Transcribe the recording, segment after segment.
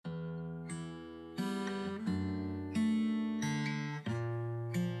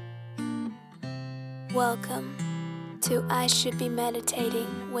Welcome to I Should Be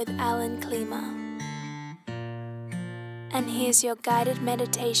Meditating with Alan Klima. And here's your guided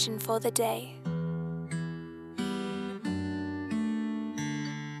meditation for the day.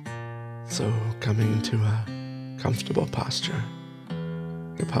 So coming to a comfortable posture,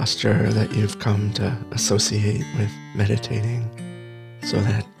 the posture that you've come to associate with meditating, so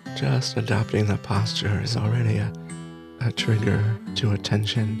that just adopting the posture is already a trigger to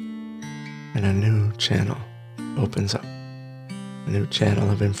attention, and a new channel opens up, a new channel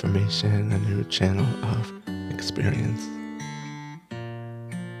of information, a new channel of experience.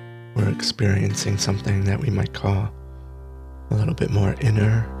 We're experiencing something that we might call a little bit more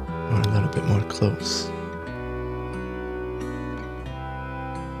inner or a little bit more close.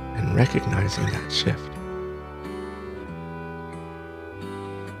 And recognizing that shift.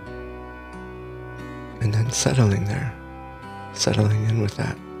 And then settling there, settling in with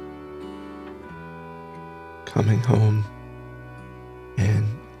that. Coming home and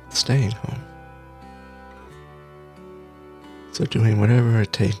staying home. So doing whatever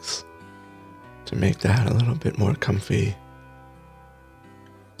it takes to make that a little bit more comfy,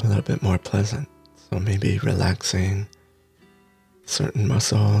 a little bit more pleasant. So maybe relaxing certain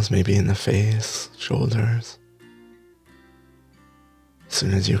muscles, maybe in the face, shoulders. As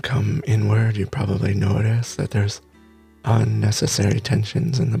soon as you come inward, you probably notice that there's unnecessary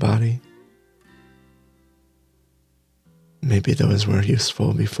tensions in the body. Maybe those were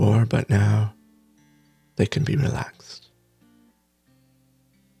useful before, but now they can be relaxed.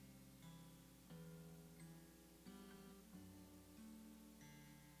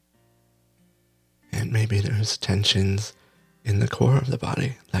 And maybe there's tensions in the core of the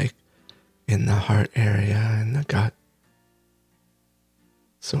body, like in the heart area and the gut.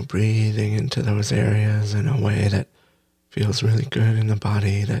 So breathing into those areas in a way that feels really good in the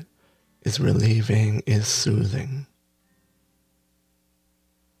body, that is relieving, is soothing.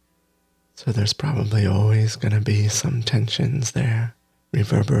 So there's probably always going to be some tensions there,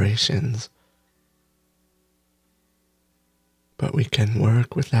 reverberations. But we can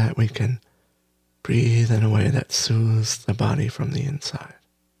work with that. We can breathe in a way that soothes the body from the inside.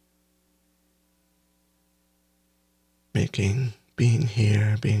 Making being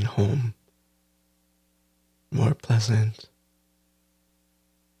here, being home, more pleasant.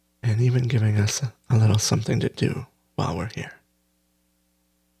 And even giving us a little something to do while we're here.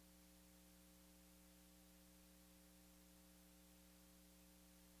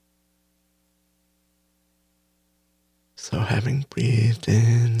 So having breathed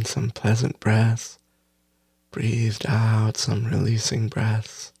in some pleasant breaths, breathed out some releasing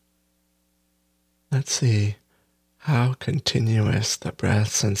breaths, let's see how continuous the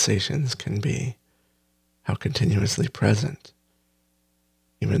breath sensations can be, how continuously present.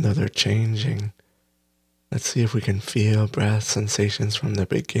 Even though they're changing, let's see if we can feel breath sensations from the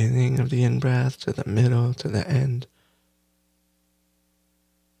beginning of the in-breath to the middle to the end.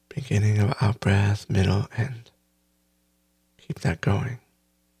 Beginning of out-breath, middle, end. Keep that going.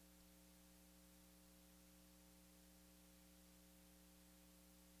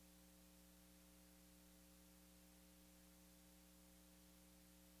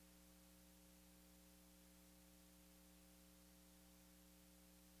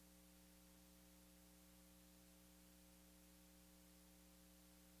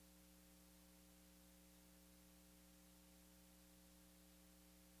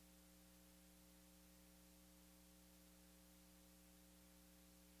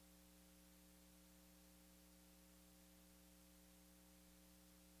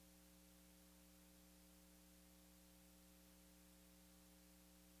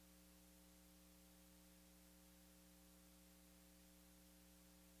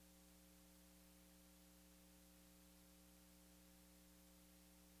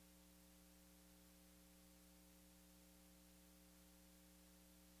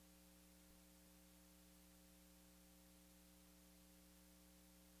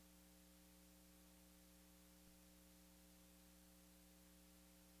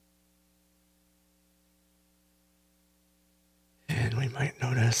 And we might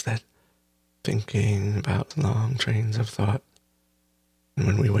notice that thinking about long trains of thought, and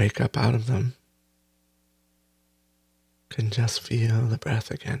when we wake up out of them, can just feel the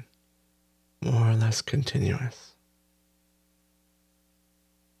breath again, more or less continuous.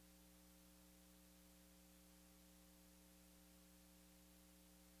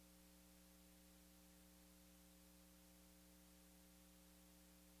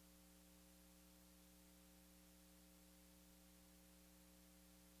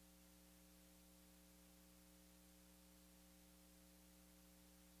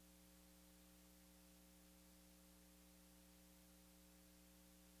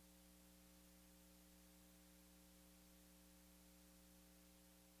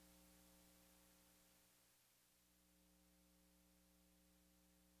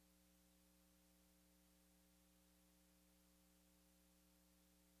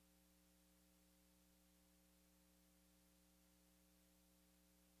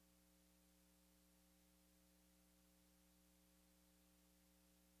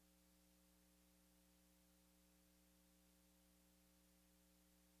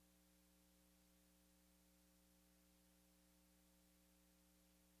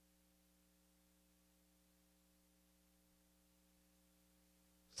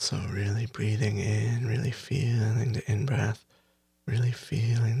 So really breathing in, really feeling the in-breath, really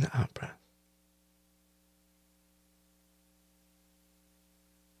feeling the out-breath.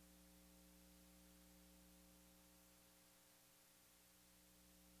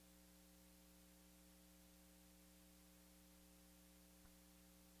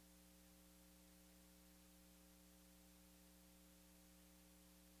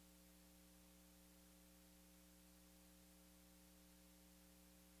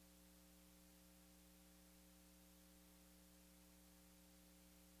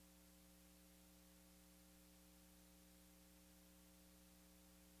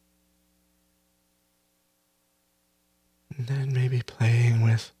 And then maybe playing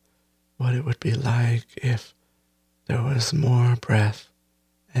with what it would be like if there was more breath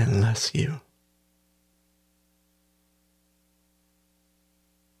and less you.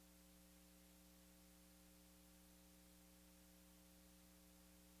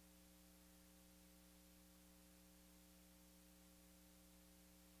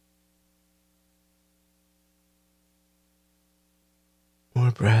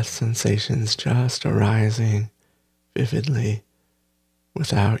 More breath sensations just arising vividly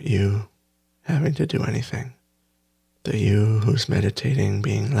without you having to do anything. The you who's meditating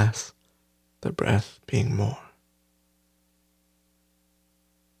being less, the breath being more.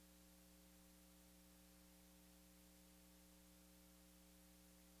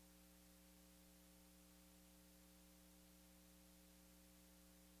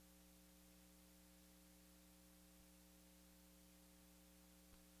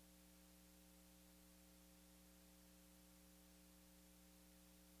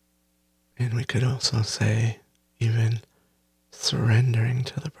 And we could also say, even surrendering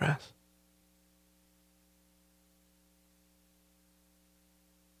to the breath.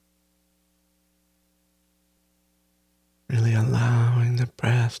 Really allowing the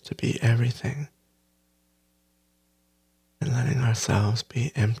breath to be everything and letting ourselves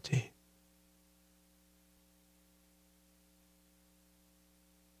be empty.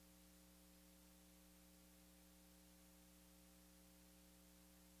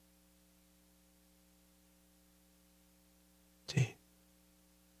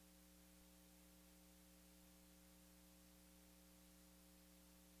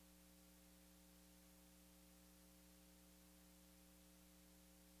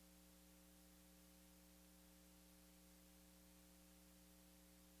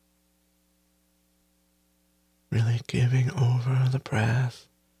 Really giving over the breath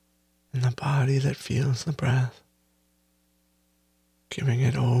and the body that feels the breath. Giving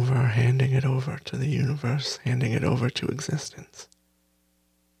it over, handing it over to the universe, handing it over to existence.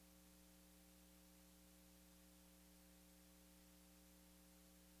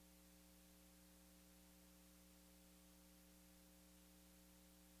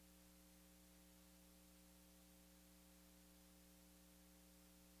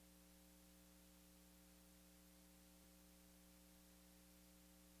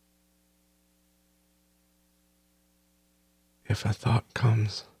 If a thought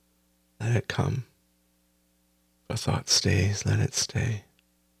comes, let it come. If a thought stays, let it stay.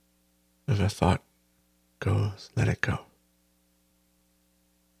 If a thought goes, let it go.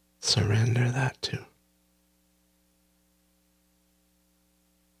 Surrender that too.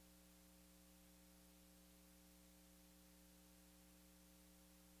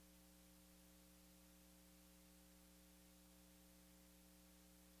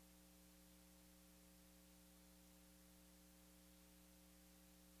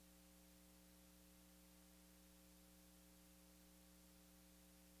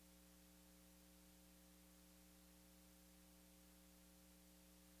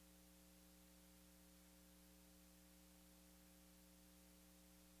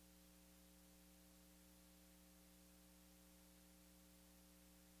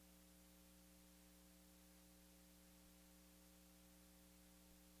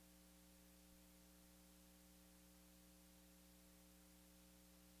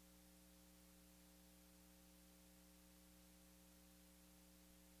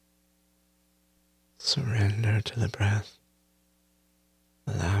 Surrender to the breath,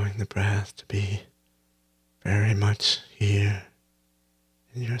 allowing the breath to be very much here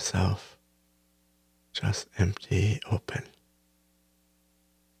in yourself, just empty, open.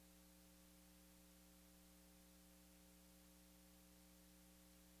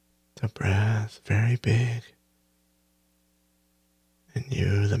 The breath very big, and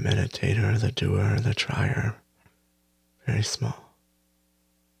you, the meditator, the doer, the trier, very small.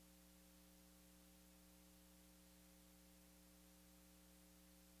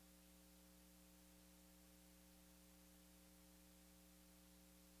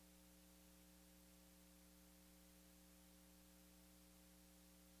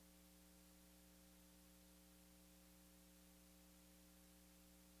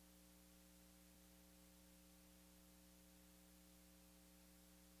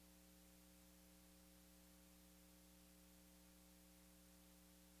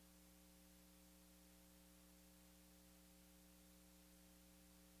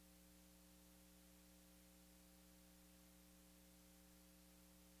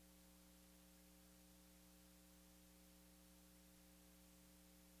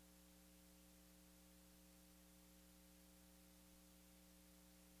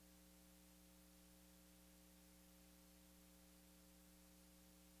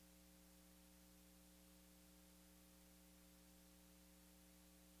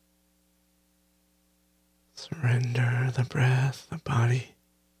 Surrender the breath, the body,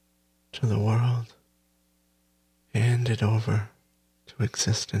 to the world. Hand it over to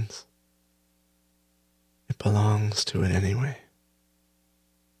existence. It belongs to it anyway.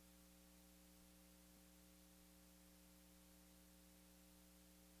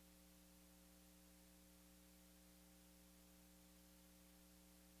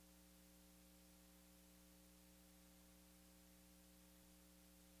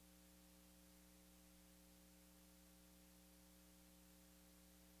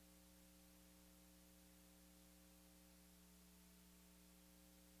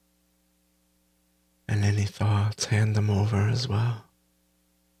 And any thoughts, hand them over as well.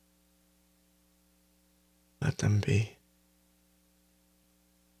 Let them be.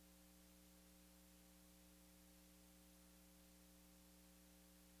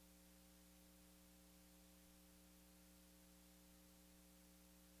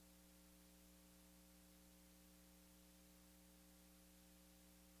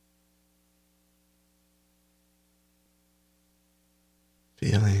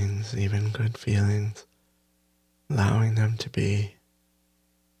 Feelings, even good feelings, allowing them to be,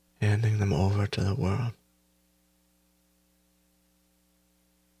 handing them over to the world.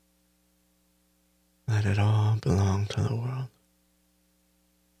 Let it all belong to the world.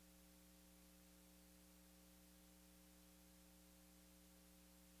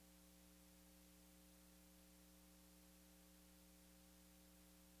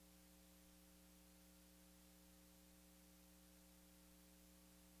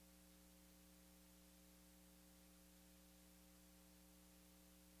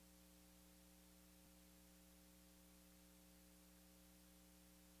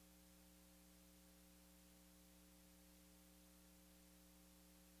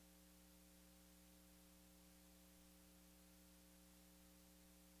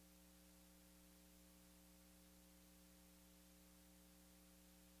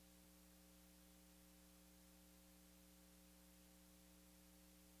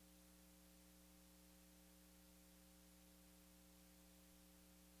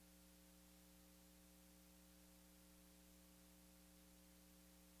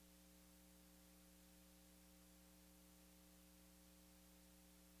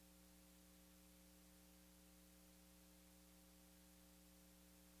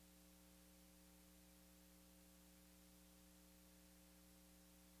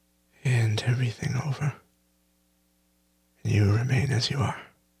 Hand everything over, and you remain as you are.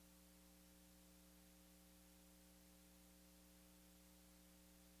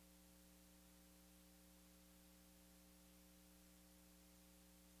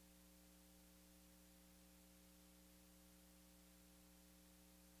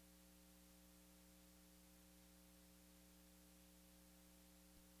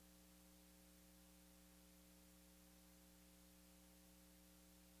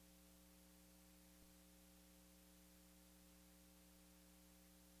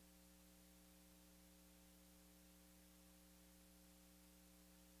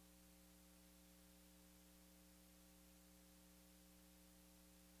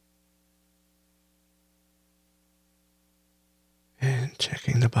 And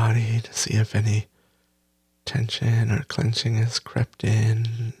checking the body to see if any tension or clenching has crept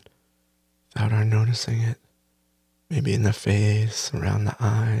in without our noticing it. Maybe in the face, around the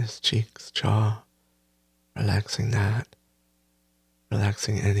eyes, cheeks, jaw. Relaxing that.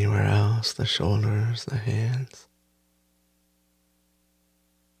 Relaxing anywhere else, the shoulders, the hands.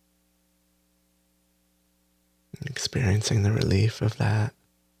 Experiencing the relief of that.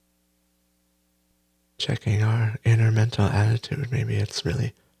 Checking our inner mental attitude. Maybe it's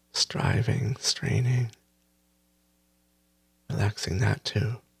really striving, straining. Relaxing that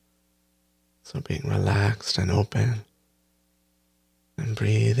too. So being relaxed and open. And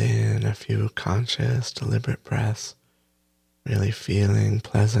breathe in a few conscious, deliberate breaths. Really feeling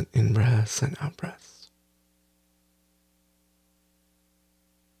pleasant in-breaths and out-breaths.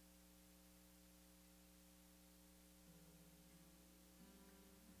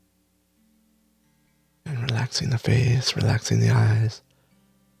 And relaxing the face, relaxing the eyes,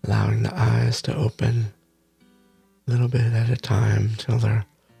 allowing the eyes to open a little bit at a time till they're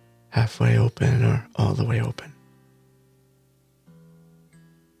halfway open or all the way open.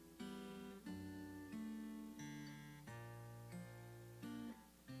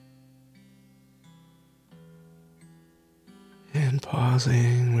 And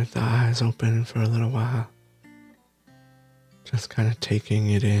pausing with the eyes open for a little while. Just kind of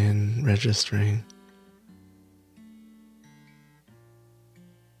taking it in, registering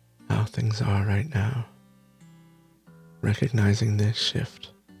how things are right now. Recognizing this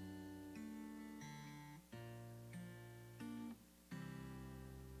shift.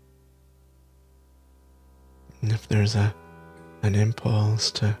 And if there's an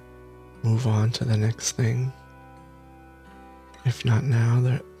impulse to move on to the next thing, if not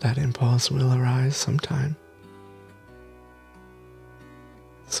now, that impulse will arise sometime.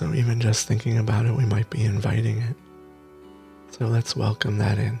 So even just thinking about it, we might be inviting it. So let's welcome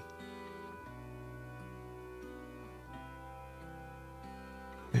that in.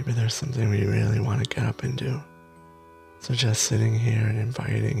 Maybe there's something we really want to get up and do. So just sitting here and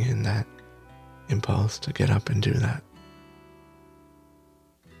inviting in that impulse to get up and do that.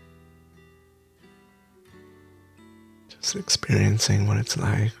 Just experiencing what it's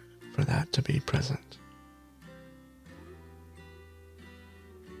like for that to be present.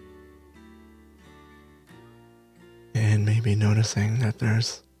 And maybe noticing that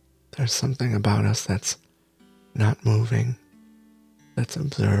there's something about us that's not moving, that's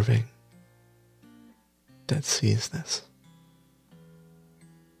observing, that sees this.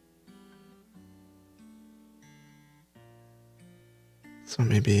 So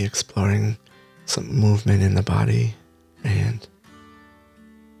maybe exploring some movement in the body and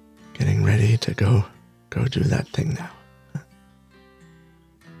getting ready to go do that thing now.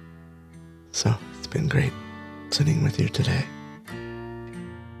 So it's been great sitting with you today.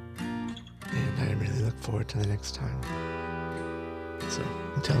 And I really look forward to the next time. So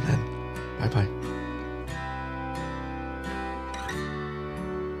until then, bye-bye.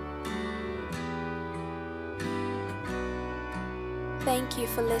 Thank you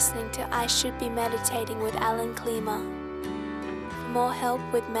for listening to I Should Be Meditating with Alan Klima. For more help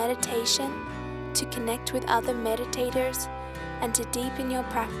with meditation, to connect with other meditators, and to deepen your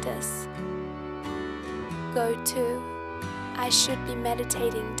practice, go to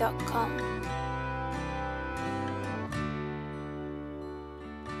ishouldbemeditating.com.